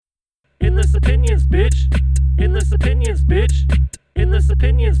Endless opinions, bitch. Endless opinions, bitch. Endless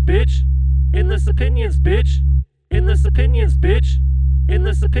opinions, bitch. Endless opinions, bitch. Endless opinions, bitch.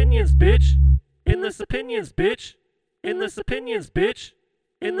 Endless opinions, bitch. Endless opinions, bitch. Endless opinions, bitch.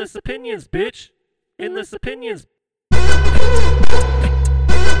 Endless opinions, bitch. Endless opinions.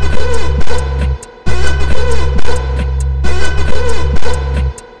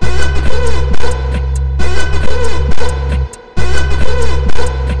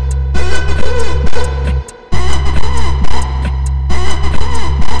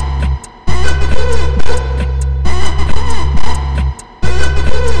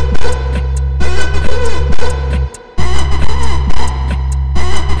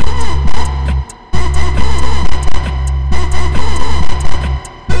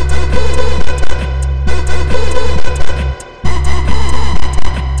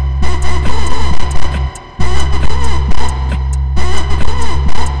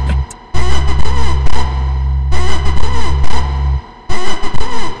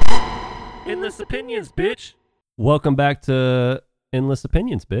 Endless opinions, bitch. Welcome back to Endless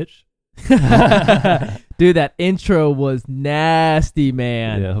Opinions, bitch. Dude, that intro was nasty,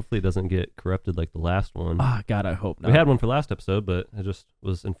 man. Yeah, hopefully it doesn't get corrupted like the last one. Oh, God, I hope not. We had one for last episode, but I just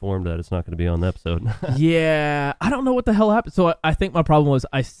was informed that it's not going to be on the episode. Yeah, I don't know what the hell happened. So I think my problem was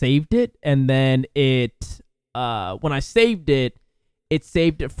I saved it, and then it, when I saved it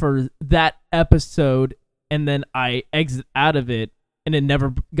saved it for that episode, and then I exit out of it, and it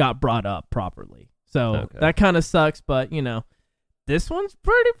never got brought up properly. So that kind of sucks, but, you know, this one's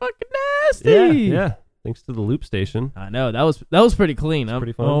pretty fucking nasty. Yeah. Thanks to the loop station. I know, that was pretty clean. It's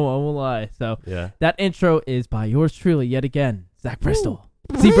pretty fun. I won't lie. So Yeah. that intro is by yours truly, yet again, Zach Bristol.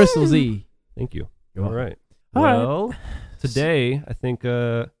 Z Bristol Z. Thank you. You're All welcome. right. All right. Well, today I think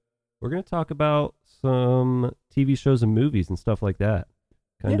we're going to talk about some TV shows and movies and stuff like that.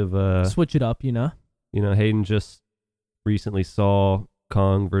 Switch it up, you know? Hayden just recently saw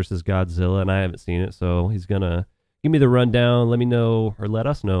Kong versus Godzilla, and I haven't seen it, so he's going to give me the rundown, let me know, or let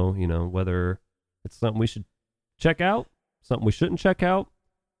us know, whether it's something we should check out, something we shouldn't check out,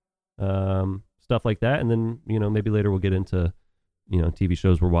 stuff like that, and then, maybe later we'll get into, TV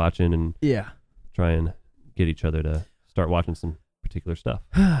shows we're watching and try and get each other to start watching some particular stuff.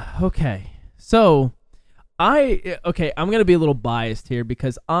 Okay. So, I'm going to be a little biased here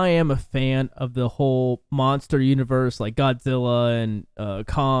because I am a fan of the whole monster universe, like Godzilla and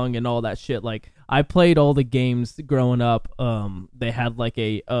Kong and all that shit. Like, I played all the games growing up. They had like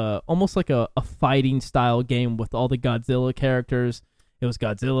almost like a fighting style game with all the Godzilla characters. It was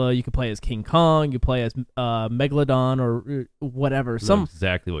Godzilla. You could play as King Kong. You play as Megalodon or whatever. I know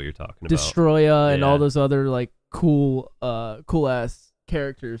exactly what you're talking about. Destroyer and all those other like cool ass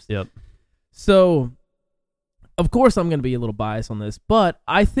characters. Yep. So, of course, I'm going to be a little biased on this, but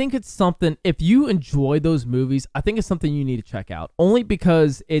I think it's something, if you enjoy those movies, I think it's something you need to check out, only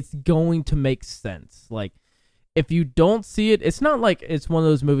because it's going to make sense. Like, if you don't see it, it's not like it's one of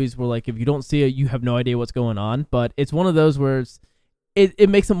those movies where, like, if you don't see it, you have no idea what's going on, but it's one of those where it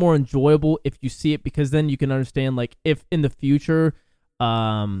makes it more enjoyable if you see it, because then you can understand, like, if in the future,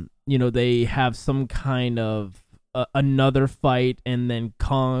 they have some kind of another fight and then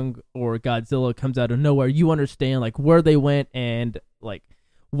Kong or Godzilla comes out of nowhere, you understand like where they went and like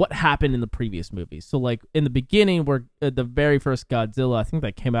what happened in the previous movies. So like in the beginning, where the very first Godzilla, I think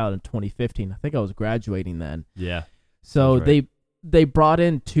that came out in 2015. I think I was graduating then. Yeah. So right. they brought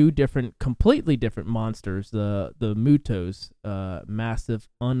in two completely different monsters, the Mutos, massive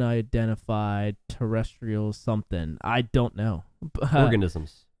unidentified terrestrial something. I don't know.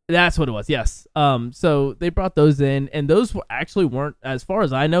 Organisms. That's what it was, yes. So they brought those in, and those weren't, as far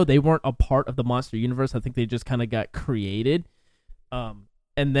as I know, they weren't a part of the monster universe. I think they just kind of got created. And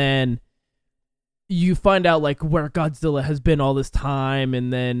then you find out, like, where Godzilla has been all this time,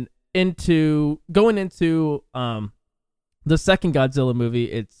 and then going into the second Godzilla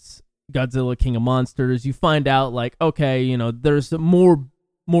movie, it's Godzilla King of Monsters. You find out, like, okay, there's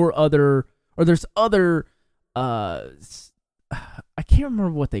there's other I can't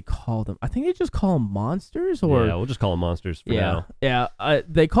remember what they call them. I think they just call them monsters, or yeah, we'll just call them monsters for now. Yeah,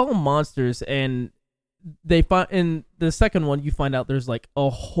 they call them monsters, and they find in the second one you find out there's like a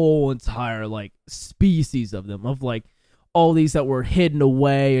whole entire like species of them, of like all these that were hidden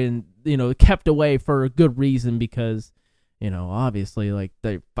away and kept away for a good reason, because obviously like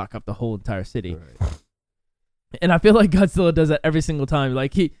they fuck up the whole entire city. Right. And I feel like Godzilla does that every single time.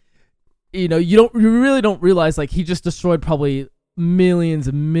 Like you really don't realize like he just destroyed probably millions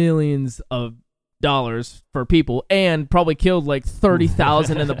and millions of dollars for people and probably killed like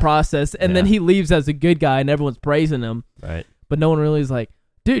 30,000 in the process, and then he leaves as a good guy and everyone's praising him. Right. But no one really is like,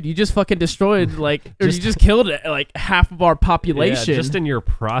 dude, you just fucking destroyed or you just killed like half of our population. Yeah, just in your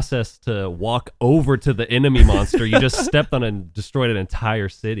process to walk over to the enemy monster, you just stepped on and destroyed an entire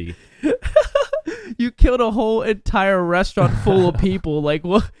city. You killed a whole entire restaurant full of people. Like,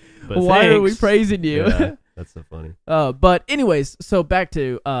 what? But Why are we thanks. praising you? Yeah, that's so funny. But anyways, so back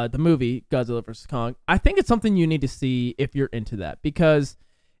to the movie Godzilla vs. Kong. I think it's something you need to see if you're into that, because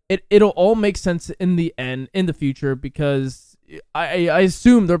it'll all make sense in the end, in the future, because I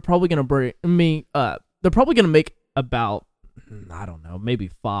assume they're probably gonna they're probably gonna make about, I don't know, maybe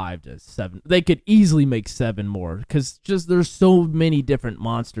 5 to 7. They could easily make 7 more, because just there's so many different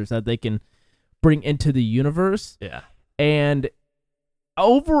monsters that they can bring into the universe. Yeah. And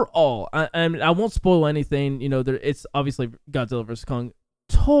overall, I won't spoil anything. You know, it's obviously Godzilla vs. Kong.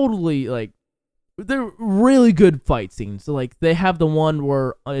 Totally, like, they're really good fight scenes. So, like, they have the one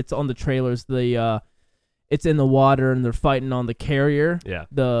where it's on the trailers. It's in the water and they're fighting on the carrier. Yeah.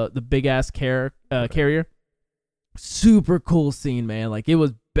 The big ass carrier. Super cool scene, man. Like, it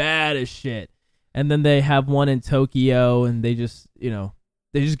was bad as shit. And then they have one in Tokyo, and they just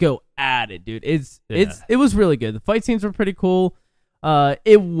go at it, dude. It was really good. The fight scenes were pretty cool.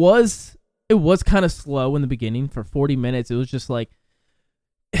 It was kind of slow in the beginning for 40 minutes. It was just like,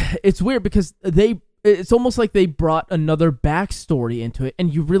 it's weird because it's almost like they brought another backstory into it,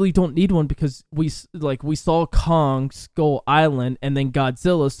 and you really don't need one, because we saw Kong, Skull Island, and then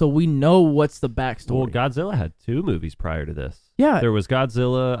Godzilla, so we know what's the backstory. Well, Godzilla had 2 movies prior to this. Yeah. There was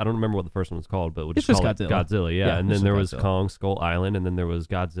Godzilla. I don't remember what the first one was called, but we'll It's just just call Godzilla. it Godzilla. Yeah. And it's then there just was Godzilla. Kong, Skull Island, and then there was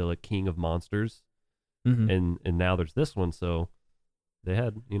Godzilla, King of Monsters. Mhm. And now there's this one. So they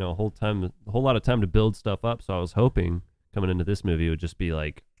had, a whole lot of time to build stuff up. So I was hoping coming into this movie it would just be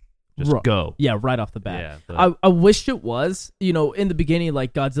like, go. Yeah, right off the bat. Yeah, but- I wished it was, in the beginning,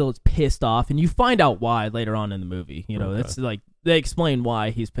 like, Godzilla's pissed off, and you find out why later on in the movie. Okay. It's like they explain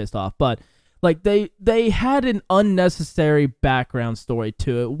why he's pissed off, but like they had an unnecessary background story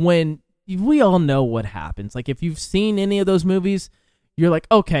to it when we all know what happens. Like, if you've seen any of those movies, you're like,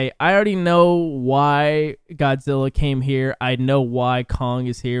 okay, I already know why Godzilla came here. I know why Kong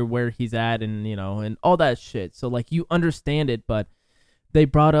is here, where he's at, and and all that shit. So, like, you understand it, but they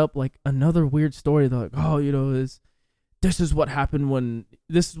brought up like another weird story. They're like, oh, this is what happens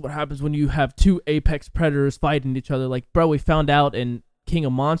when you have 2 apex predators fighting each other. Like, bro, we found out in King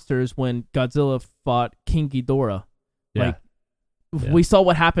of Monsters when Godzilla fought King Ghidorah. Yeah. Like, we saw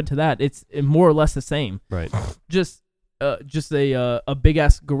what happened to that. It's more or less the same. Right. Just a big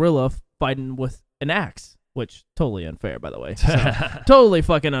ass gorilla fighting with an axe, which totally unfair, by the way. So, totally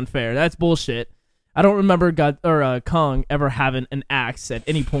fucking unfair. That's bullshit. I don't remember Kong ever having an axe at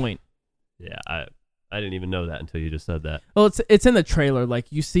any point. Yeah, I didn't even know that until you just said that. Well, it's in the trailer. Like,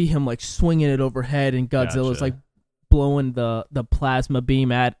 you see him like swinging it overhead, and Godzilla's Gotcha. like blowing the plasma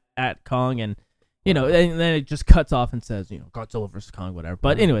beam at Kong, and and then it just cuts off and says Godzilla versus Kong, whatever.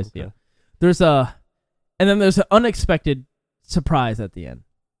 But Oh, anyways, okay. there's an unexpected surprise at the end.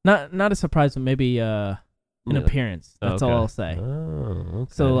 Not a surprise, but maybe an appearance. That's all I'll say. Oh,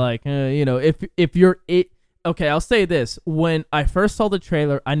 okay. So, like, if you're it, okay, I'll say this. When I first saw the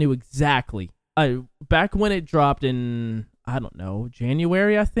trailer, I knew exactly. Back when it dropped in, I don't know,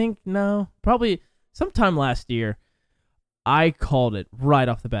 January, I think? No, probably sometime last year, I called it right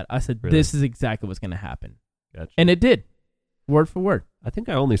off the bat. I said, Really? this is exactly what's going to happen. Gotcha. And it did. Word for word. I think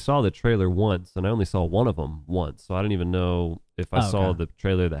I only saw the trailer once, and I only saw one of them once, so I don't even know if I saw the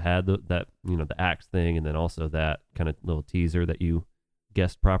trailer that had the axe thing, and then also that kind of little teaser that you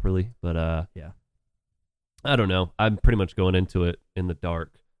guessed properly. But Yeah. I don't know. I'm pretty much going into it in the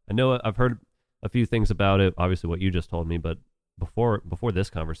dark. I know I've heard a few things about it, obviously what you just told me, but before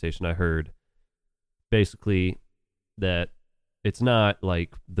this conversation, I heard basically that it's not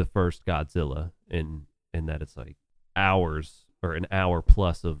like the first Godzilla in that it's like hours or an hour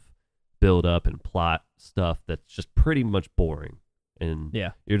plus of build up and plot stuff that's just pretty much boring, and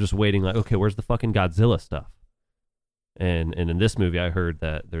Yeah. you're just waiting like, okay, where's the fucking Godzilla stuff? And in this movie, I heard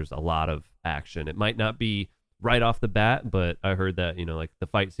that there's a lot of action. It might not be right off the bat, but I heard that like the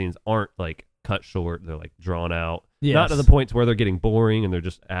fight scenes aren't like cut short; they're like drawn out. Yes. Not to the point to where they're getting boring and they're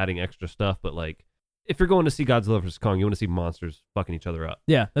just adding extra stuff, but like if you're going to see Godzilla vs. Kong, you want to see monsters fucking each other up.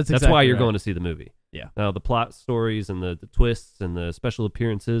 Yeah, that's That's exactly why you're right. going to see the movie. Yeah. Now the plot stories and the twists and the special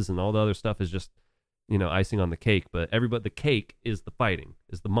appearances and all the other stuff is just icing on the cake. But the cake is the fighting,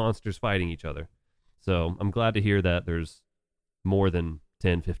 is the monsters fighting each other. So I'm glad to hear that there's more than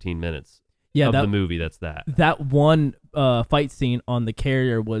 10, 15 minutes of the movie that's that. That one fight scene on the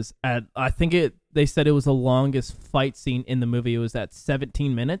carrier was at, I think they said it was the longest fight scene in the movie. It was at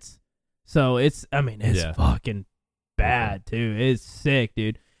 17 minutes. So it's Yeah. fucking bad too. It's sick,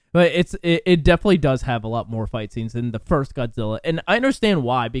 dude. But it definitely does have a lot more fight scenes than the first Godzilla, and I understand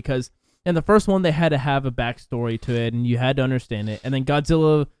why, because in the first one they had to have a backstory to it, and you had to understand it. And then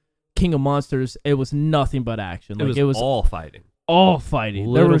Godzilla, King of Monsters, it was nothing but action. Like it was all fighting. All fighting.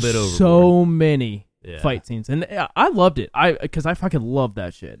 Little There were bit overboard. so many Yeah. fight scenes, and I loved it. Because I fucking love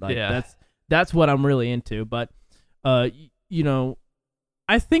that shit. Like Yeah. that's what I'm really into. But you know,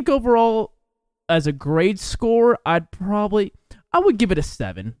 I think overall, as a grade score, I would give it a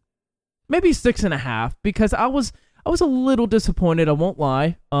 7, maybe 6.5, because I was a little disappointed. I won't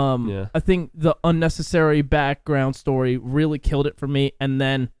lie. Yeah. I think the unnecessary background story really killed it for me, and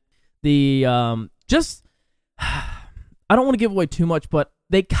then the just I don't want to give away too much, but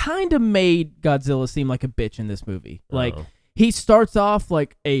they kind of made Godzilla seem like a bitch in this movie. Like, Uh-oh. he starts off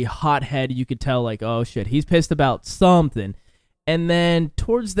like a hothead. You could tell, like, oh shit, he's pissed about something. And then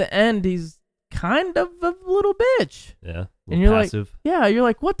towards the end, he's kind of a little bitch. Yeah. And you're passive. you're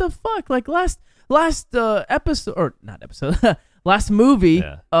like, what the fuck? Like last episode, or not episode, last movie,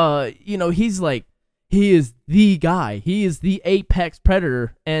 Yeah. you know, he's like, he is the guy. He is the apex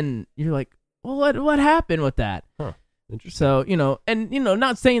predator. And you're like, well, what happened with that? Interesting. So, you know, and, you know,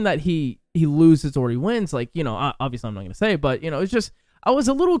 not saying that he loses or he wins, like, you know, obviously I'm not going to say, but, you know, it's just, I was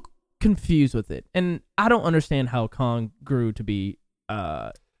a little confused with it. And I don't understand how Kong grew to be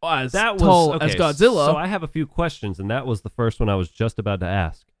as tall as Godzilla. So I have a few questions, and that was the first one I was just about to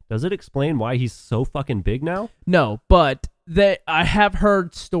ask. Does it explain why he's so fucking big now? No, but I have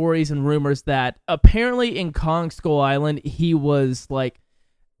heard stories and rumors that apparently in Kong Skull Island, he was like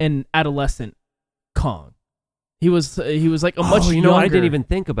an adolescent Kong. He was like a much younger. I didn't even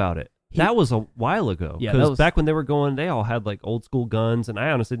think about it. That was a while ago. Yeah, because that was back when they were going, they all had like old school guns, and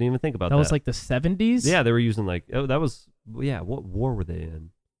I honestly didn't even think about that. That was like the 70s? Yeah, they were using like, what war were they in?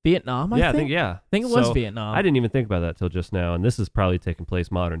 Vietnam, I think? I think it was Vietnam. I didn't even think about that till just now, and this is probably taking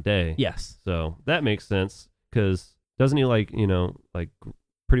place modern day. Yes. So that makes sense, because doesn't he like, you know, like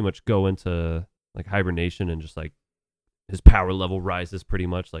pretty much go into like hibernation, and just like his power level rises pretty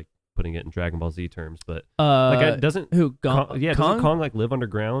much, like putting it in Dragon Ball Z terms, but doesn't who Kong, Kong? doesn't Kong like live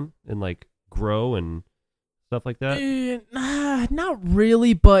underground and like grow and stuff like that? Not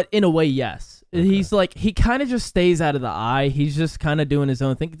really, but in a way, yes. Okay. He's like, he kind of just stays out of the eye. He's just kind of doing his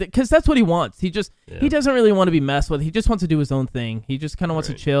own thing, because that's what he wants. He doesn't really want to be messed with. He just wants to do his own thing. He just kind of wants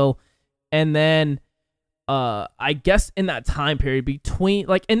to chill. And then I guess in that time period between,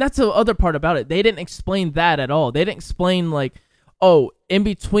 like, and that's the other part about it, they didn't explain that at all. They didn't explain, like, oh, in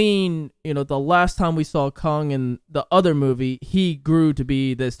between, you know, the last time we saw Kong in the other movie, he grew to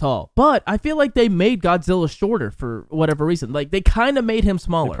be this tall. But I feel like they made Godzilla shorter for whatever reason. Like, they kind of made him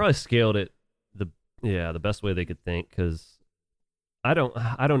smaller. They probably scaled it the best way they could think, because I don't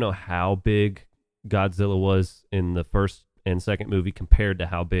know how big Godzilla was in the first and second movie compared to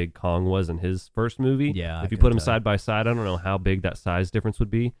how big Kong was in his first movie. Yeah, if you put them side by side, I don't know how big that size difference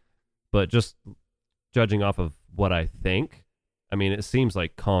would be. But just judging off of what I think, I mean, it seems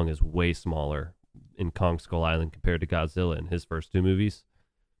like Kong is way smaller in Kong Skull Island compared to Godzilla in his first two movies.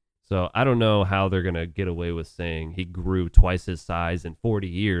 So I don't know how they're going to get away with saying he grew twice his size in 40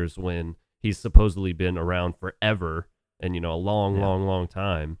 years when he's supposedly been around forever and, you know, a long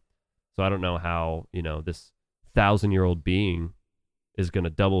time. So I don't know how, you know, this 1,000-year-old being is going to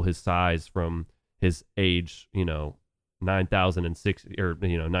double his size from his age, you know, 9,060 or,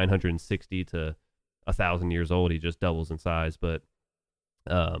 you know, 960 to 1,000 years old. He just doubles in size. But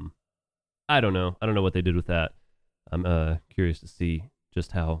I don't know. I don't know what they did with that. I'm curious to see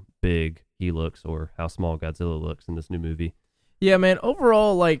just how big he looks or how small Godzilla looks in this new movie. Yeah, man,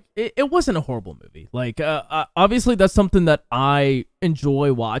 overall, like, it wasn't a horrible movie. Like, obviously that's something that I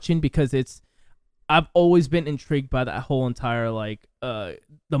enjoy watching, because I've always been intrigued by that whole entire, like, the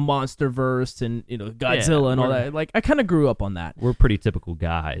MonsterVerse and, you know, Godzilla and all that. Like, I kind of grew up on that. We're pretty typical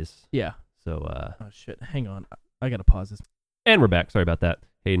guys. Yeah. So, oh, shit. Hang on. I got to pause this. And we're back. Sorry about that.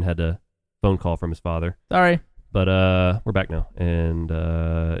 Hayden had a phone call from his father. Sorry. But we're back now, and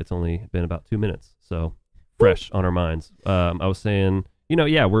it's only been about 2 minutes, so fresh on our minds. I was saying, you know,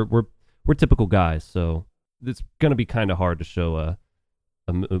 yeah, we're typical guys, so it's gonna be kind of hard to show a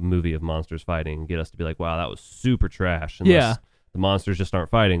movie of monsters fighting and get us to be like, wow, that was super trash. Unless the monsters just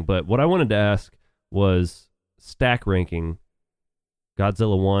aren't fighting. But what I wanted to ask was stack ranking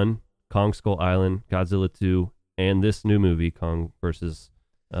Godzilla 1, Kong Skull Island, Godzilla 2, and this new movie, Kong versus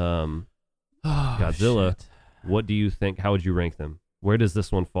Godzilla. Shit. What do you think? How would you rank them? Where does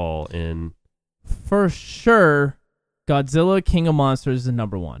this one fall in? For sure, Godzilla King of Monsters is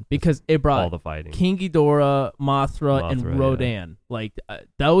number one, because it brought all the fighting. King Ghidorah, Mothra, and Rodan. Yeah. Like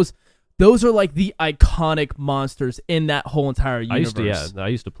those those are like the iconic monsters in that whole entire universe. I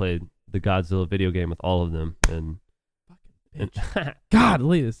used to play the Godzilla video game with all of them, and God,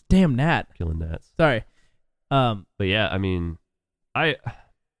 look at this damn gnat. killing gnats. Sorry. But yeah, I mean, I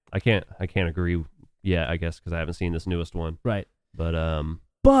can't agree yet, I guess, because I haven't seen this newest one. Right. But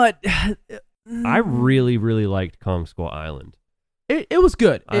But I really liked Kong Skull Island. it was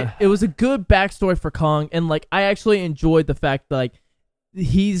good. It was a good backstory for Kong, and like I actually enjoyed the fact that like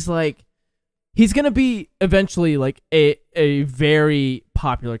he's gonna be eventually like a very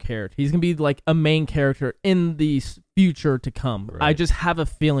popular character. He's gonna be like a main character in the future to come. Right. I just have a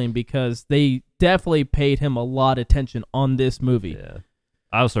feeling because they definitely paid him a lot of attention on this movie. Yeah.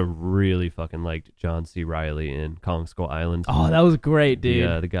 I also really fucking liked John C. Reilly in Kong Skull Island. Oh, that was great,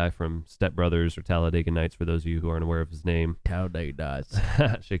 dude. The guy from Step Brothers or Talladega Nights, for those of you who aren't aware of his name. Talladega Nights.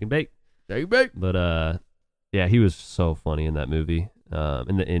 Shake and Bake. Shake and Bake. But yeah, he was so funny in that movie.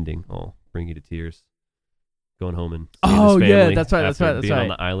 In the ending, bring you to tears. Going home and seeing his family yeah, that's right. after That's being right. on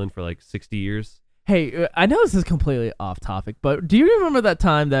the island for like 60 years. Hey, I know this is completely off topic, but do you remember that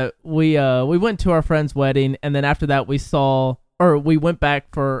time that we went to our friend's wedding, and then after that we went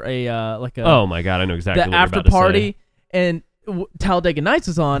back for Oh my god, I know exactly the what you're after about to party, say. and Talladega Nights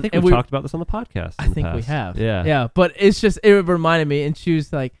was on. I think and we've talked about this on the podcast. I in the think we past. have. Yeah. Yeah, but it's just it reminded me, and she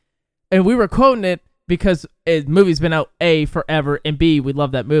was like, and we were quoting it because the movie's been out A forever, and B we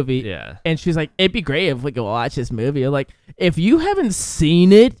love that movie. Yeah. And she's like, it'd be great if we could watch this movie. I'm like, if you haven't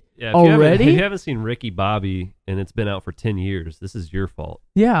seen it. Yeah, already? If you haven't seen Ricky Bobby and it's been out for 10 years, this is your fault.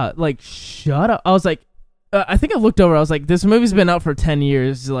 Yeah, like, shut up. I was like, I think I looked over. I was like, this movie's been out for 10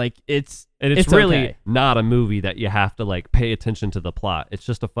 years. Like, it's really okay. not a movie that you have to, like, pay attention to the plot. It's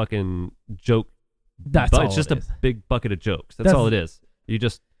just a fucking joke. That's all It's just it a is. big bucket of jokes. That's all it is.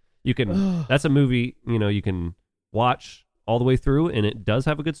 You can, that's a movie, you can watch all the way through, and it does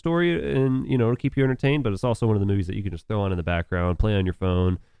have a good story, and, it'll keep you entertained, but it's also one of the movies that you can just throw on in the background, play on your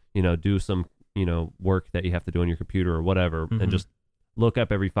phone, do some, work that you have to do on your computer or whatever, Mm-hmm. and just look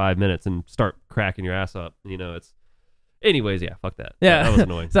up every 5 minutes and start cracking your ass up. Anyways, yeah, fuck that. Yeah. That was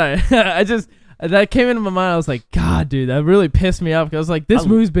annoying. Sorry. That came into my mind. I was like, God, dude, that really pissed me off. Because I was like, this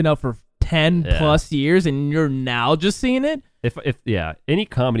movie's been out for 10 plus years, and you're now just seeing it? If any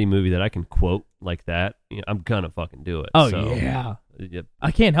comedy movie that I can quote like that, I'm gonna fucking do it. Oh, So, yeah. yeah. I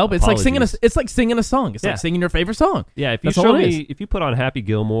can't help it. It's like singing a song. It's Yeah. like singing your favorite song. Yeah, if you That's all show it me, if you put on Happy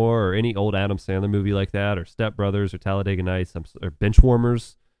Gilmore or any old Adam Sandler movie like that, or Step Brothers or Talladega Nights or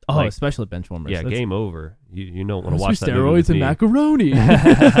Benchwarmers, Oh, like, especially Benchwarmers. yeah, That's- game over. You don't want to Let's watch do that movie steroids with and me. macaroni.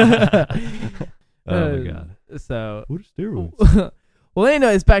 Oh my god, So, what are steroids? well,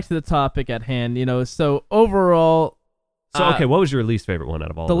 anyways, back to the topic at hand. So overall, So okay, what was your least favorite one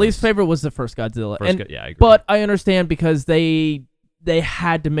out of all? the of least those? favorite was the first Godzilla. Yeah, I agree. But I understand because they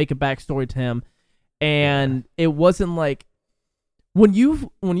had to make a backstory to him, and it wasn't like when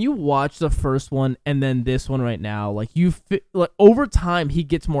you watch the first one and then this one right now, like like over time he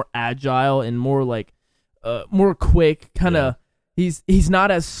gets more agile and more like more quick, kind of. Yeah. He's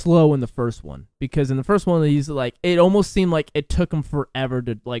not as slow in the first one, because in the first one he's like, it almost seemed like it took him forever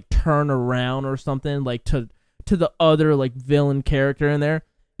to like turn around or something, like to the other like villain character in there.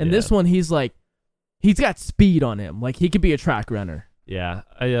 And Yeah. this one he's got speed on him, like he could be a track runner. Yeah,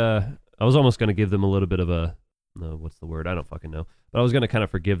 I was almost gonna give them a little bit of a what's the word? I don't fucking know. But I was gonna kind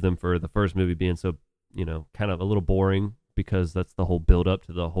of forgive them for the first movie being so kind of a little boring, because that's the whole build up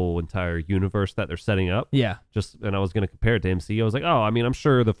to the whole entire universe that they're setting up. Yeah. And I was gonna compare it to MCU. I was like, oh, I mean, I'm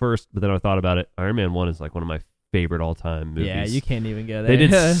sure the first, but then I thought about it. Iron Man 1 is like one of my favorite all time movies. Yeah, you can't even go there. They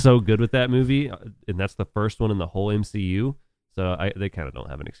did so good with that movie, and that's the first one in the whole MCU. So they kind of don't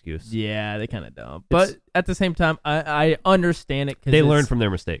have an excuse. Yeah, they kind of don't. But at the same time, I understand it. They learned from their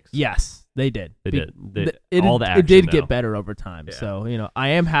mistakes. Yes, they did. They did. It Action did now. get better over time. Yeah. So, I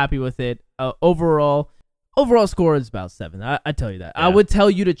am happy with it. Overall score is about 7. I tell you that. Yeah. I would tell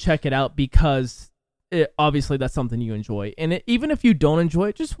you to check it out because obviously that's something you enjoy. And even if you don't enjoy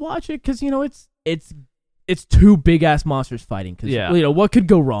it, just watch it because, it's two big ass monsters fighting. Because, what could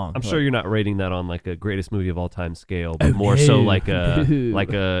go wrong? I'm sure you're not rating that on like a greatest movie of all time scale, but more so like I'm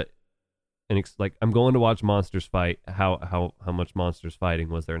going to watch monsters fight. How much monsters fighting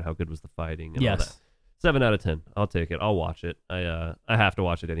was there, and how good was the fighting? And all that. Yes. 7 out of 10. I'll take it. I'll watch it. I have to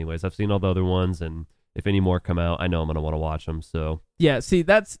watch it anyways. I've seen all the other ones, and if any more come out, I know I'm gonna want to watch them. So yeah, see,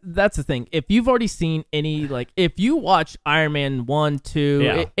 that's the thing. If you've already seen any, like, if you watch Iron Man 1,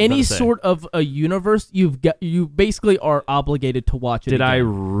 2, any sort of a universe, you basically are obligated to watch it. Did I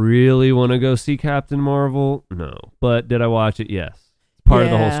again. really want to go see Captain Marvel? No. But did I watch it? Yes. It's part of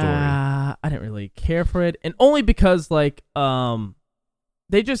the whole story. I didn't really care for it, and only because like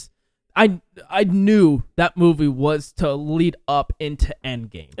they just I knew that movie was to lead up into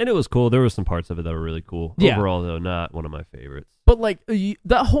Endgame. And it was cool. There were some parts of it that were really cool. Yeah. Overall, though, not one of my favorites. But like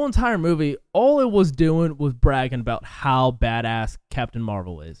that whole entire movie, all it was doing was bragging about how badass Captain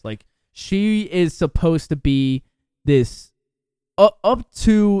Marvel is. Like she is supposed to be this up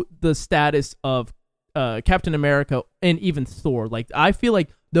to the status of Captain America and even Thor. Like I feel like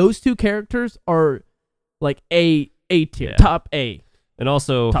those two characters are like A tier, top A. And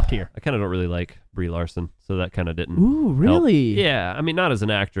also, top tier. I kind of don't really like Brie Larson, so that kind of didn't. Ooh, really? Help. Yeah, I mean, not as an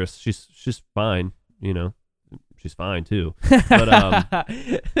actress. She's fine, you know. She's fine too. But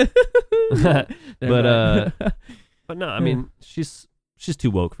but no, I mean, she's too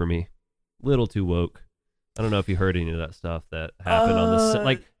woke for me. Little too woke. I don't know if you heard any of that stuff that happened on the set.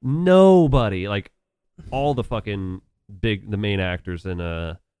 Like nobody, like all the fucking the main actors in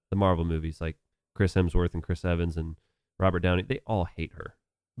the Marvel movies, like Chris Hemsworth and Chris Evans and Robert Downey, they all hate her.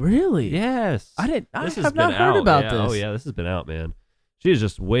 Really? Yes. I This has have been not heard out. about Yeah, this. Oh yeah, this has been out, man. She is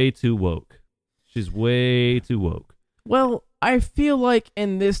just way too woke. She's way too woke. Well, I feel like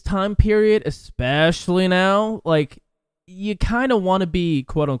in this time period, especially now, like you kind of want to be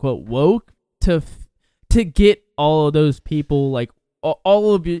quote unquote woke to get all of those people, like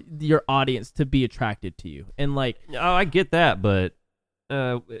all of your audience, to be attracted to you. And like, Oh, I get that, but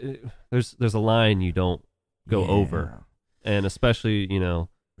there's a line you don't go over. And especially, you know,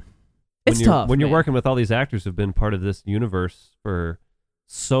 it's tough when you're man. working with all these actors who've been part of this universe for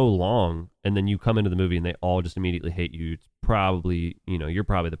so long, and then you come into the movie and they all just immediately hate you. It's probably, you know, you're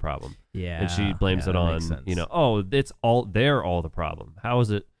probably the problem. Yeah. And she blames it on, you know, oh, they're all the problem. How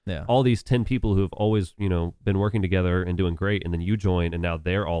is it? Yeah. All these 10 people who have always, you know, been working together and doing great, and then you join, and now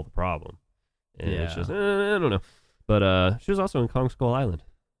they're all the problem. And it's just, I don't know. But she was also in Kong Skull Island.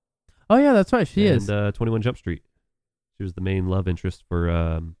 Oh yeah, that's right. She is. 21 Jump Street. She was the main love interest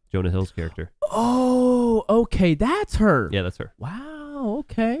for Jonah Hill's character. Oh, okay, that's her. Yeah, that's her. Wow.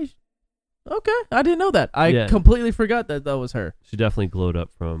 Okay. I didn't know that. I Yeah. completely forgot that was her. She definitely glowed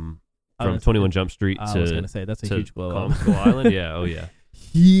up from I was 21 Jump Street I to was gonna say that's a to huge glow Kong up. Skull Island. Yeah, oh yeah.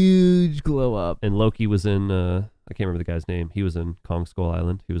 Huge glow up. And Loki was in I can't remember the guy's name. He was in Kong Skull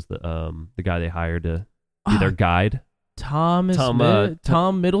Island. He was the guy they hired to be their guide. Tom Tom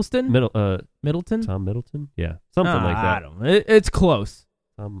Middleton? Middleton? Tom Middleton? Yeah, something like that. I don't know. It's close.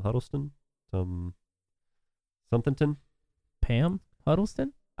 Tom Huddleston? Somethington? Pam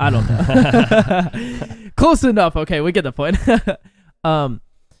Huddleston? I don't know. Close enough. Okay, we get the point.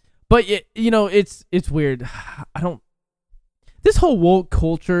 But you know, it's weird. This whole woke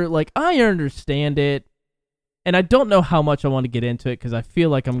culture, like I understand it, and I don't know how much I want to get into it because I feel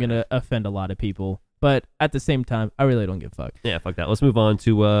like I'm gonna offend a lot of people. But at the same time, I really don't give a fuck. Yeah, fuck that. Let's move on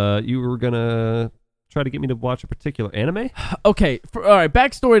to you were gonna try to get me to watch a particular anime? Okay, all right.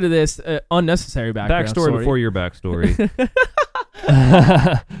 Backstory to this, unnecessary background. Backstory before your backstory.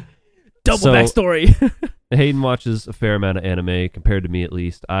 Double backstory. Hayden watches a fair amount of anime compared to me, at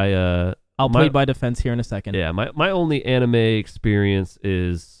least. I'll plead my defense here in a second. Yeah, my only anime experience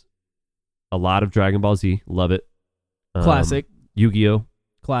is a lot of Dragon Ball Z. Love it. Classic. Yu-Gi-Oh.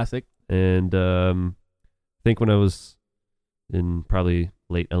 Classic. And I think when I was in probably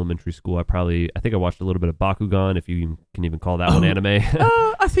late elementary school, I think I watched a little bit of Bakugan, if you can even call that one anime.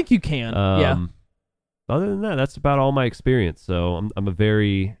 I think you can. Yeah. Other than that, that's about all my experience. So I'm a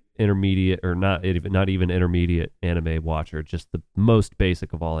very intermediate, or not even intermediate anime watcher. Just the most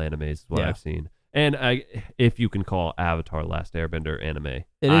basic of all animes is what I've seen. And if you can call Avatar: Last Airbender anime, it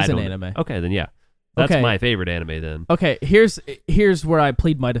is an anime. Okay, then yeah. That's my favorite anime then. Okay, here's where I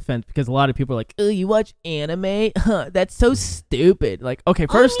plead my defense, because a lot of people are like, "Oh, you watch anime? Huh, that's so stupid." Like, okay,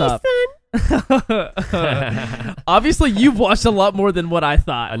 first off, obviously you've watched a lot more than what I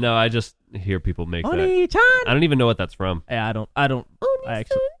thought. I know. I just hear people make that. Oni-chan. I don't even know what that's from. Yeah, I don't. I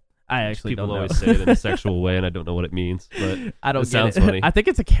actually people don't know. always say it in a sexual way, and I don't know what it means. But I don't. It sounds get it. funny. I think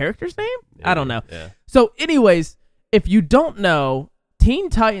it's a character's name. I don't know. Yeah. So, anyways, if you don't know, Teen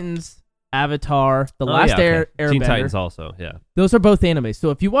Titans, Avatar, The Last Airbender. Teen Titans also, yeah. Those are both anime. So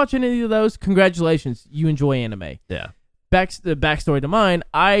if you watch any of those, congratulations, you enjoy anime. Yeah. The backstory to mine,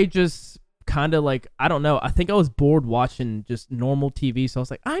 I just kind of like, I don't know, I think I was bored watching just normal TV, so I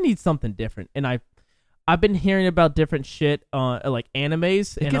was like, I need something different. And I've been hearing about different shit on like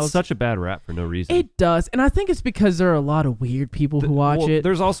animes. It gets such a bad rap for no reason. It does. And I think it's because there are a lot of weird people who watch it.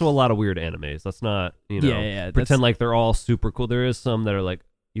 There's also a lot of weird animes. Let's not, pretend like they're all super cool. There is some that are like,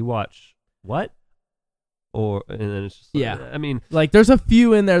 you watch what? And then it's just like, I mean, like there's a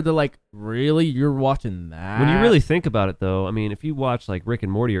few in there that like, really, you're watching that? When you really think about it though, I mean, if you watch like Rick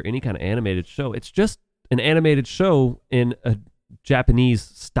and Morty or any kind of animated show, it's just an animated show in a Japanese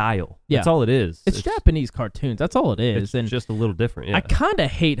style. Yeah. That's all it is. It's Japanese cartoons. That's all it is. It's And just a little different. Yeah. I kind of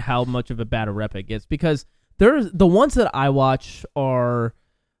hate how much of a bad rep it gets because the ones that I watch are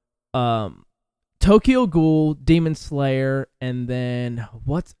Tokyo Ghoul, Demon Slayer, and then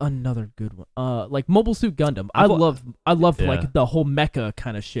what's another good one? Like Mobile Suit Gundam. I love Yeah. like the whole mecha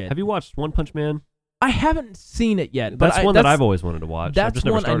kind of shit. Have you watched One Punch Man? I haven't seen it yet, but That's one that I've always wanted to watch. I've That's just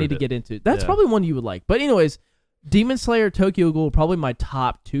never one I need started to it. get into. That's Yeah. probably one you would like. But anyways, Demon Slayer, Tokyo Ghoul are probably my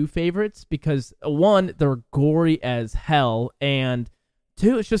top 2 favorites because one, they're gory as hell, and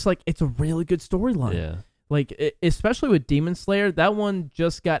 2, it's just like it's a really good storyline. Yeah. Like especially with Demon Slayer, that one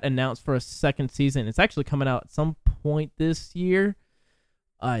just got announced for a second season. It's actually coming out at some point this year.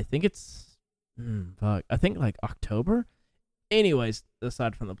 I think it's I think like October. Anyways,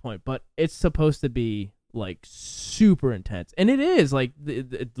 aside from the point, but it's supposed to be like super intense, and it is like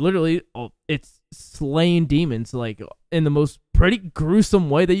it literally it's slaying demons like in the most pretty gruesome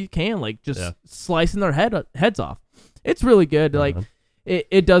way that you can, like just slicing their heads off. It's really good. Like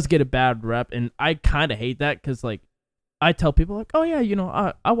it does get a bad rep, and I kind of hate that because like I tell people like, oh yeah, you know,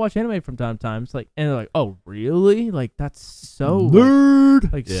 I watch anime from time to time. It's like, and they're like, oh really? Like that's so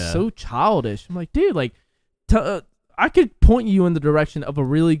nerd, like so childish. I'm like, dude, like. I could point you in the direction of a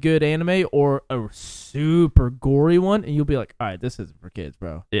really good anime or a super gory one, and you'll be like, all right, this isn't for kids,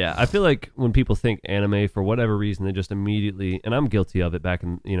 bro. Yeah, I feel like when people think anime, for whatever reason, they just immediately, and I'm guilty of it back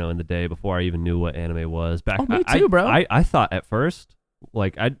in the day before I even knew what anime was. Oh, me too, bro. I thought at first,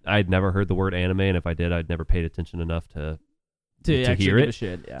 like I'd never heard the word anime, and if I did, I'd never paid attention enough to actually hear give it. a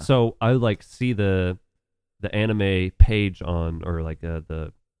shit, yeah. So I like see the anime page on, or like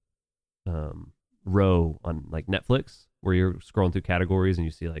the row on like Netflix where you're scrolling through categories and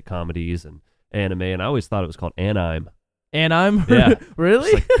you see like comedies and anime, and I always thought it was called anime. Anime? Yeah. Really?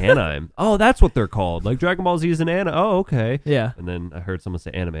 It's like anime. Oh, that's what they're called. Like Dragon Ball Z is an anime. Oh, okay. Yeah. And then I heard someone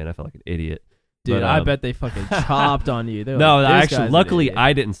say anime, and I felt like an idiot. Dude, But, I bet they fucking chopped on you. They were No, like, "This actually, guy's an luckily, idiot."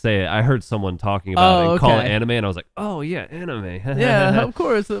 I didn't say it. I heard someone talking about it and call it okay. anime, and I was like, oh, yeah, anime. Yeah, of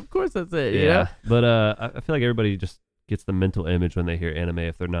course that's it. Yeah. Yeah. But I feel like everybody just gets the mental image when they hear anime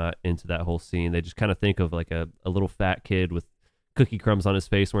if they're not into that whole scene. They just kind of think of like a little fat kid with cookie crumbs on his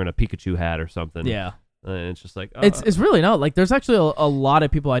face wearing a Pikachu hat or something. Yeah. And it's just like... It's really not. Like, there's actually a lot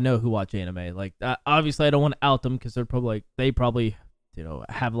of people I know who watch anime. Like, obviously, I don't want to out them because they probably, you know,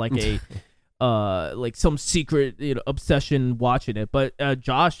 have like a... like some secret, you know, obsession watching it. But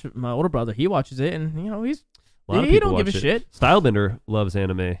Josh, my older brother, he watches it, and you know, he don't give a shit. Stylebender loves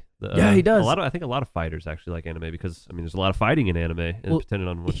anime. Yeah, he does. I think a lot of fighters actually like anime because I mean, there's a lot of fighting in anime, and depending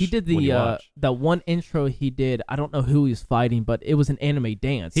on which he did one you the watch. that one intro he did. I don't know who he was fighting, but it was an anime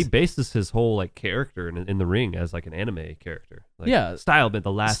dance. He bases his whole like character in the ring as like an anime character. Like, Yeah. Stylebender,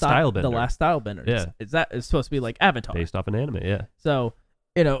 the last Stylebender. The last Stylebender. Yeah. It's supposed to be like Avatar. Based off an anime, yeah. So,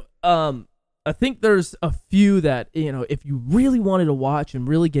 you know, I think there's a few that, you know, if you really wanted to watch and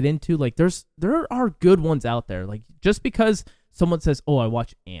really get into, like there are good ones out there. Like just because someone says, "Oh, I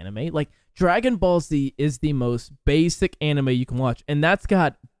watch anime," like Dragon Ball Z is the most basic anime you can watch, and that's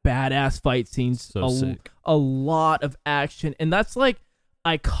got badass fight scenes, So sick. a lot of action, and that's like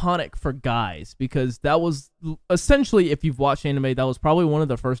iconic for guys because that was essentially, if you've watched anime, that was probably one of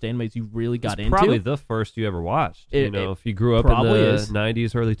the first animes you really got into. Probably the first you ever watched. It if you grew up in probably the is.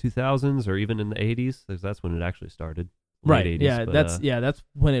 90s, early 2000s, or even in the 80s, because that's when it actually started. Late Right. 80s, Yeah, but, that's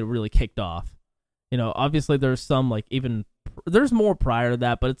when it really kicked off. You know, obviously there's some like there's more prior to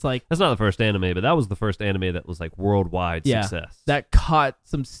that, but it's like that's not the first anime, but that was the first anime that was like worldwide success. that caught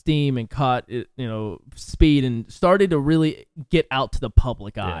some steam and caught speed and started to really get out to the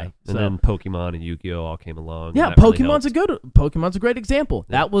public eye. And So- then Pokemon and Yu-Gi-Oh all came along. yeah, and that really Pokemon's a great example.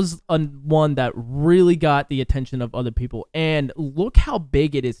 Yeah. That was one that really got the attention of other people, and look how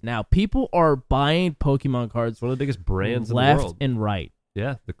big it is now. People are buying Pokemon cards It's one of the biggest brands left in the world. and right.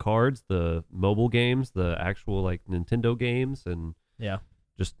 Yeah, the cards, the mobile games, the actual like Nintendo games, and Yeah.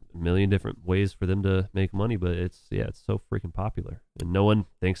 just a million different ways for them to make money. But it's so freaking popular, and no one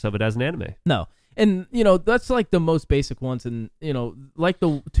thinks of it as an anime. No. And, you know, that's like the most basic ones. And, you know, like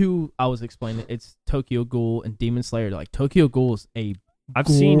the two I was explaining, it's Tokyo Ghoul and Demon Slayer. Like, Tokyo Ghoul is a I've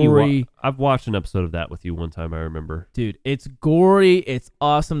seen you. gory- I've watched an episode of that with you one time. I remember. Dude, it's gory. It's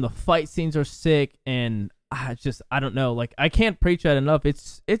awesome. The fight scenes are sick. And I don't know. Like, I can't preach that enough.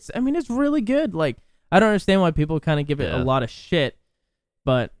 It's really good. Like, I don't understand why people kind of give it a lot of shit.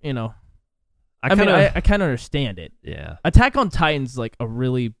 But, you know, I kind of understand it. Yeah. Attack on Titan's like a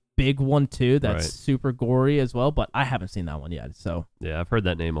really big one too. That's Right. super gory as well, but I haven't seen that one yet. So Yeah, I've heard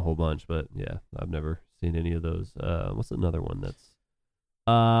that name a whole bunch, but yeah, I've never seen any of those. What's another one that's...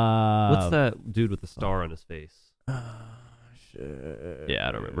 what's that dude with the star on his face? Yeah,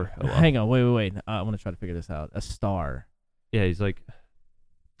 I don't remember. Oh, well. Hang on, wait. I want to try to figure this out. A star. Yeah, he's like,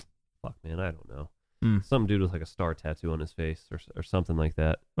 fuck, man, I don't know. Some dude with like a star tattoo on his face or something like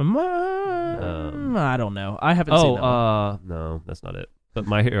that. I don't know. I haven't seen that one. No, that's not it. But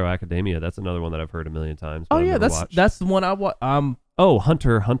My Hero Academia, that's another one that I've heard a million times. Oh but I've yeah, never watched. that's the one I watch.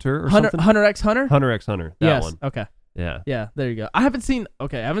 Hunter or something. Hunter x Hunter. Hunter x Hunter. That Yes. one. Okay. Yeah. Yeah. There you go. I haven't seen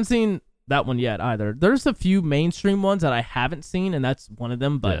that one yet either. There's a few mainstream ones that I haven't seen, and that's one of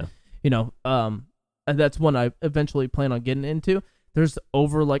them. But and that's one I eventually plan on getting into. There's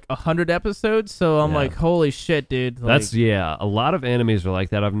over like 100 episodes, so I'm like, holy shit, dude. Like, That's a lot of animes are like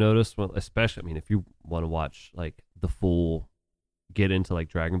that. I've noticed. Well, especially, I mean, if you want to watch like the full, get into like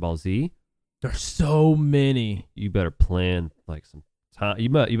Dragon Ball Z, there's so many. You better plan like some time. You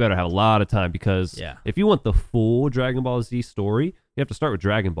better have a lot of time because if you want the full Dragon Ball Z story, you have to start with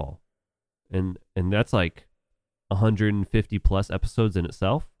Dragon Ball, and that's like 150 plus episodes in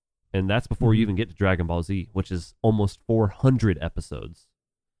itself. And that's before you even get to Dragon Ball Z, which is almost 400 episodes.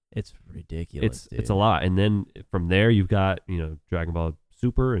 It's ridiculous. It's a lot. And then from there, you've got Dragon Ball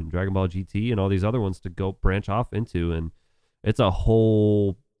Super and Dragon Ball GT and all these other ones to go branch off into, and it's a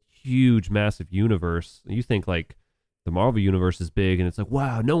whole huge, massive universe. You think like the Marvel universe is big, and it's like,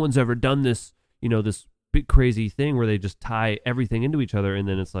 wow, no one's ever done this, this big crazy thing where they just tie everything into each other, and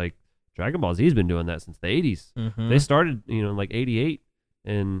then it's like Dragon Ball Z's been doing that since the 80s. Mm-hmm. They started, in like 88,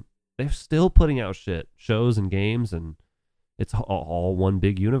 and they're still putting out shows and games, and it's all one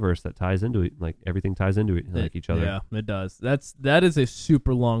big universe that ties into it. Like everything ties into it, like each other. Yeah, it does. That is a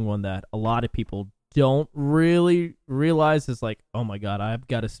super long one that a lot of people don't really realize is like, oh my God, I've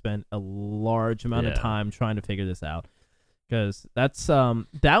got to spend a large amount of time trying to figure this out. Because that's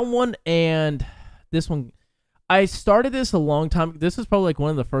that one and this one. I started this a long time. This is probably like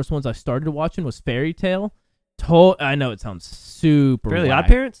one of the first ones I started watching was Fairy Tail. I know it sounds super Fairly whack. Odd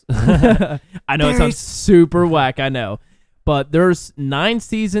Parents? I know it sounds super whack, I know. But there's 9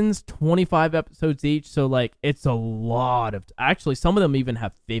 seasons, 25 episodes each, so like it's a lot of actually some of them even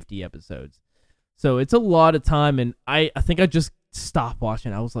have 50 episodes. So it's a lot of time, and I think I just stopped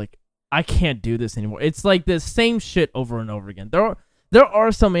watching. I was like, I can't do this anymore. It's like the same shit over and over again. There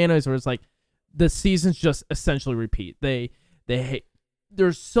are some animes where it's like the seasons just essentially repeat.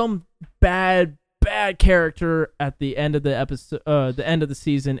 There's some bad character at the end of the episode, the end of the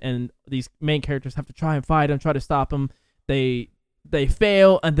season, and these main characters have to try and fight him, try to stop him. They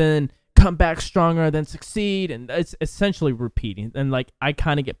fail and then come back stronger, then succeed, and it's essentially repeating. And like I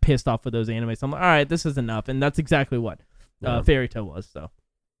kind of get pissed off with those animes. I'm like, all right, this is enough, and that's exactly what Fairy Tail was. So,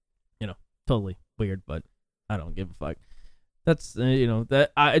 totally weird, but I don't give a fuck. That's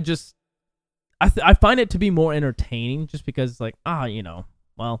that I find it to be more entertaining just because it's like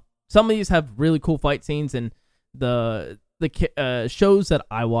well. Some of these have really cool fight scenes, and the shows that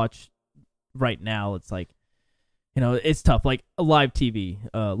I watch right now, it's like, it's tough. Like live TV,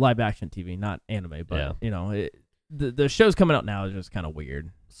 live action TV, not anime, but the shows coming out now is just kind of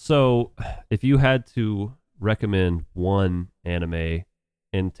weird. So, if you had to recommend one anime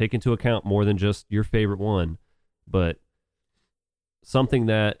and take into account more than just your favorite one, but something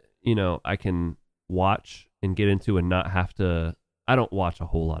that I can watch and get into and not have to. I don't watch a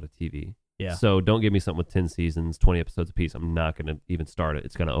whole lot of TV. Yeah. So don't give me something with 10 seasons, 20 episodes a piece. I'm not going to even start it.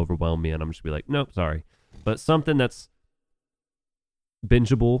 It's going to overwhelm me, and I'm just going to be like, nope, sorry. But something that's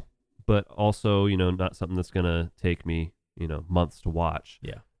bingeable, but also, not something that's going to take me, months to watch.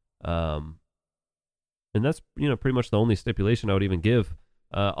 Yeah. And that's, pretty much the only stipulation I would even give.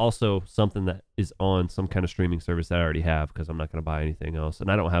 Also, something that is on some kind of streaming service that I already have, because I'm not going to buy anything else.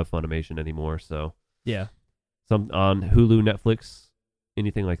 And I don't have Funimation anymore, so. Yeah. Some on Hulu, Netflix,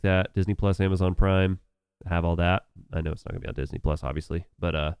 anything like that, Disney Plus, Amazon Prime, have all that. I know it's not gonna be on Disney Plus, obviously,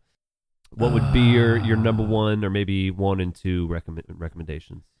 but what would be your number one or maybe 1 and 2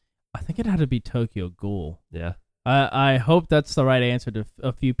 recommendations? I think it had to be Tokyo Ghoul. Yeah, I hope that's the right answer to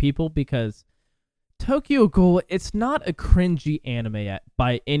a few people because Tokyo Ghoul, it's not a cringy anime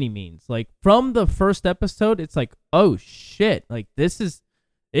by any means. Like from the first episode, it's like, oh shit, like this is.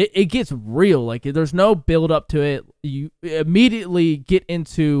 It gets real. Like there's no build up to it. You immediately get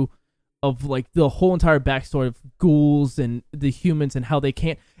into of like the whole entire backstory of ghouls and the humans and how they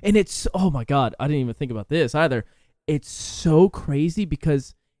can't. And it's oh my god, I didn't even think about this either. It's so crazy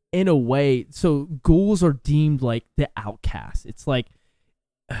because in a way, so ghouls are deemed like the outcast. It's like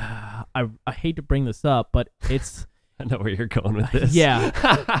I hate to bring this up, but it's I know where you're going with this.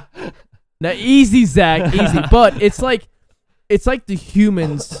 Yeah. Now easy, Zach, easy. But it's like the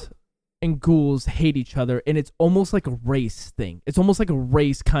humans and ghouls hate each other, and it's almost like a race thing. It's almost like a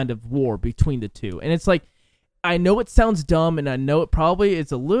race kind of war between the two. And it's like I know it sounds dumb, and I know it probably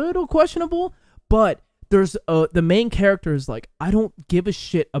is a little questionable, but there's the main character is like, I don't give a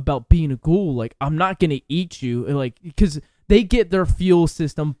shit about being a ghoul. Like, I'm not gonna eat you, like, because they get their fuel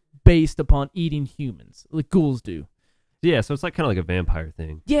system based upon eating humans, like ghouls do. Yeah, so it's like kind of like a vampire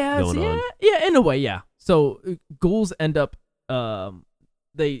thing. Yeah, going on. yeah, in a way, yeah. So ghouls end up,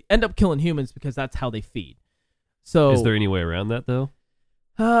 they end up killing humans because that's how they feed. So Is there any way around that though?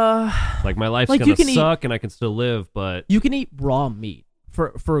 Like my life's like gonna you can suck and I can still live, but you can eat raw meat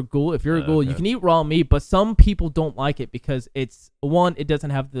for a ghoul. If you're a ghoul, okay. you can eat raw meat, but some people don't like it because it's one, it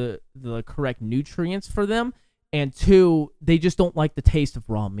doesn't have the correct nutrients for them, and two, they just don't like the taste of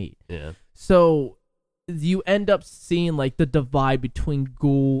raw meat. yeah. So you end up seeing like the divide between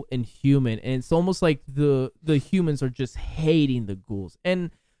ghoul and human, and it's almost like the humans are just hating the ghouls.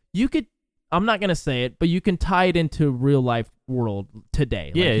 And you could, I'm not gonna say it, but you can tie it into real life world today.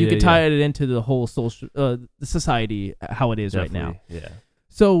 Like, Yeah, you yeah, can tie it into the whole social the society how it is right now. Definitely, Yeah.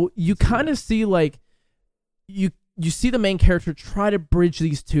 So you kind of see like you see the main character try to bridge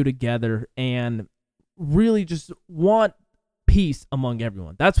these two together and really just want peace among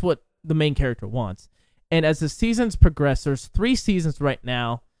everyone. That's what the main character wants. And as the seasons progress, there's 3 seasons right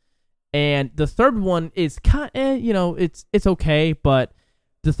now, and the third one is kind of, it's okay, but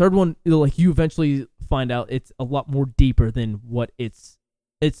the third one, like, you eventually find out it's a lot more deeper than what it's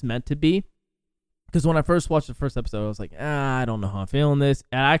meant to be. Because when I first watched the first episode, I was like, I don't know how I'm feeling this.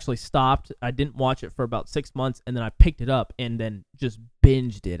 And I actually stopped. I didn't watch it for about 6 months, and then I picked it up and then just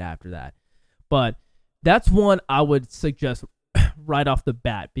binged it after that. But that's one I would suggest right off the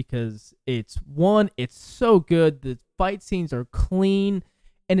bat, because it's so good. The fight scenes are clean,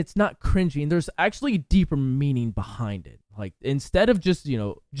 and it's not cringy, and there's actually deeper meaning behind it. Like, instead of just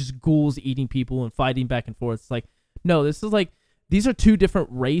ghouls eating people and fighting back and forth, it's like, no, this is like, these are 2 different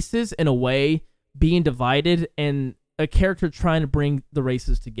races in a way being divided, and a character trying to bring the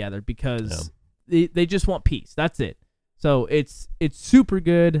races together because they just want peace. That's it. So it's super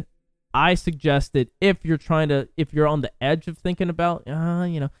good. I suggest it if you're on the edge of thinking about,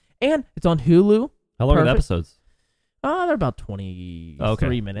 and it's on Hulu. How long are the Perfect. episodes? They're about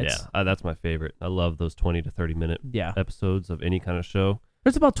 23 minutes. Yeah, that's my favorite. I love those 20 to 30 minute Yeah. episodes of any kind of show.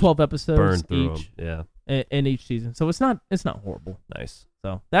 There's about 12 Burn episodes through each them. Yeah, in each season. So it's not horrible. nice.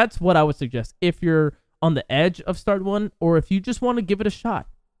 So that's what I would suggest if you're on the edge of start one, or if you just want to give it a shot.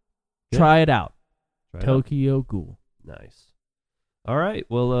 Yeah. Try it out. Try it out. Tokyo Ghoul. Nice. All right.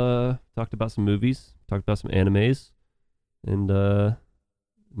 Well, talked about some movies, talked about some animes, and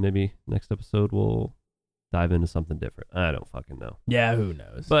maybe next episode we'll dive into something different. I don't fucking know. Yeah, who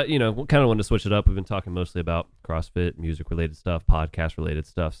knows? But, we kind of wanted to switch it up. We've been talking mostly about CrossFit, music-related stuff, podcast-related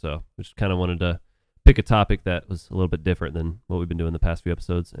stuff, so we just kind of wanted to pick a topic that was a little bit different than what we've been doing the past few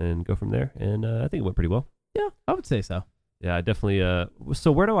episodes and go from there, and I think it went pretty well. Yeah, I would say so. Yeah, I definitely...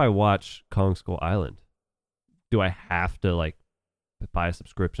 So where do I watch Kong Skull Island? Do I have to, buy a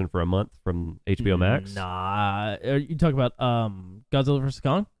subscription for a month from HBO Max? Nah. Are you talking about Godzilla vs.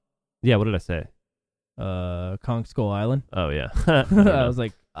 Kong? Yeah, what did I say? Kong Skull Island. Oh, yeah. I was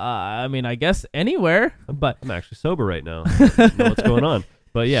like, I mean, I guess anywhere, but I'm actually sober right now. I don't know what's going on.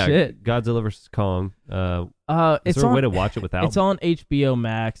 But yeah, Shit. Godzilla vs. Kong. Is it's there a on, way to watch it without? It's on HBO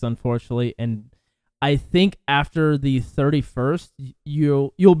Max, unfortunately, and I think after the 31st,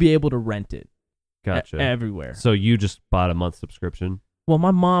 you'll be able to rent it. Gotcha. Everywhere. So you just bought a month subscription? Well, my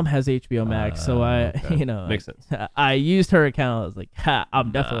mom has HBO Max, so okay. Makes sense. I used her account. I was like,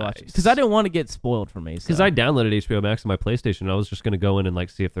 I'm definitely watching, because I didn't want to get spoiled for me. Because so. I downloaded HBO Max on my PlayStation, and I was just going to go in and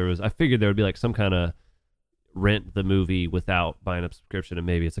see if there was. I figured there would be some kind of rent the movie without buying a subscription, and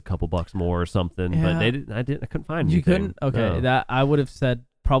maybe it's a couple bucks more or something. Yeah. But they didn't. I couldn't find anything. You couldn't? Okay, No. that I would have said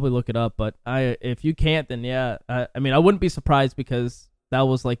probably look it up, but if you can't, then yeah. I mean, I wouldn't be surprised, because that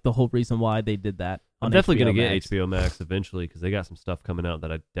was the whole reason why they did that. I'm definitely going to get HBO Max eventually, because they got some stuff coming out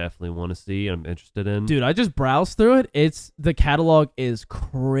that I definitely want to see. I'm interested in. Dude, I just browsed through it. The catalog is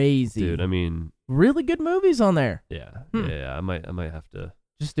crazy. Dude, I mean, really good movies on there. yeah. I might have to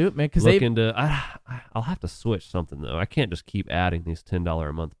Just do it, man. Because look into. I'll have to switch something though. I can't just keep adding these $10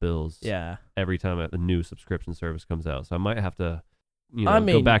 a month bills. yeah. Every time a new subscription service comes out, so I might have to, I go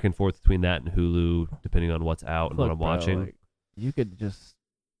mean- back and forth between that and Hulu, depending on what's out and what Look, I'm bro, watching. you could just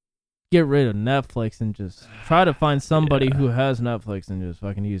get rid of Netflix and just try to find somebody Yeah. who has Netflix and just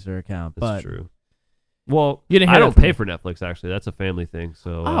fucking use their account. That's But true. Well, You didn't I hear that don't from pay me. for Netflix actually. That's a family thing.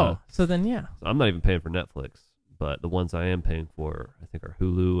 So so then yeah. I'm not even paying for Netflix. But the ones I am paying for, I think, are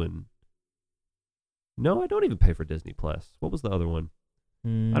Hulu and. No, I don't even pay for Disney Plus. What was the other one? I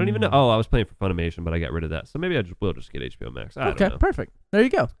don't even know. Oh, I was paying for Funimation, but I got rid of that. So maybe will just get HBO Max. I Okay, don't know. perfect. There you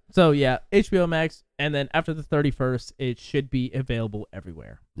go. So yeah, HBO Max, and then after the 31st, it should be available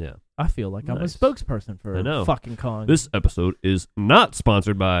everywhere. Yeah. I feel like I'm a Nice. spokesperson for I know. fucking Kong. This episode is not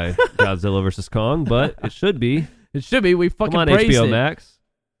sponsored by Godzilla vs. Kong, but it should be. It should be. We fucking Come on, praise HBO it. Max.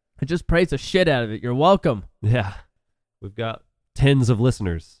 I just praise the shit out of it. You're welcome. Yeah. We've got tens of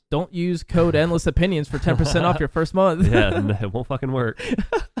listeners. Don't use code Endless Opinions for 10% off your first month. Yeah, it won't fucking work.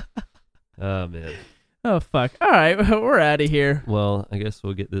 Oh, man. Oh fuck. All right, we're out of here. Well, I guess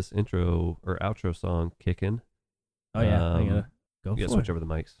we'll get this intro or outro song kicking. Oh yeah, I Um, gotta go You gotta for switch it. over the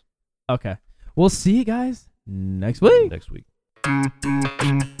mics Okay. We'll see you guys next week. next week.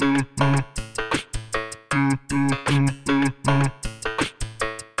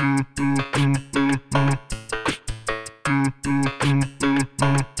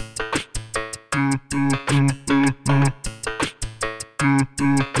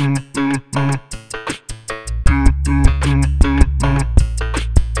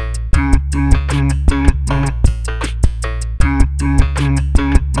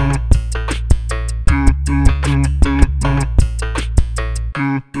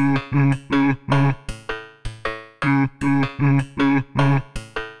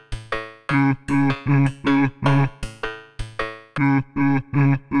 Mm-hmm.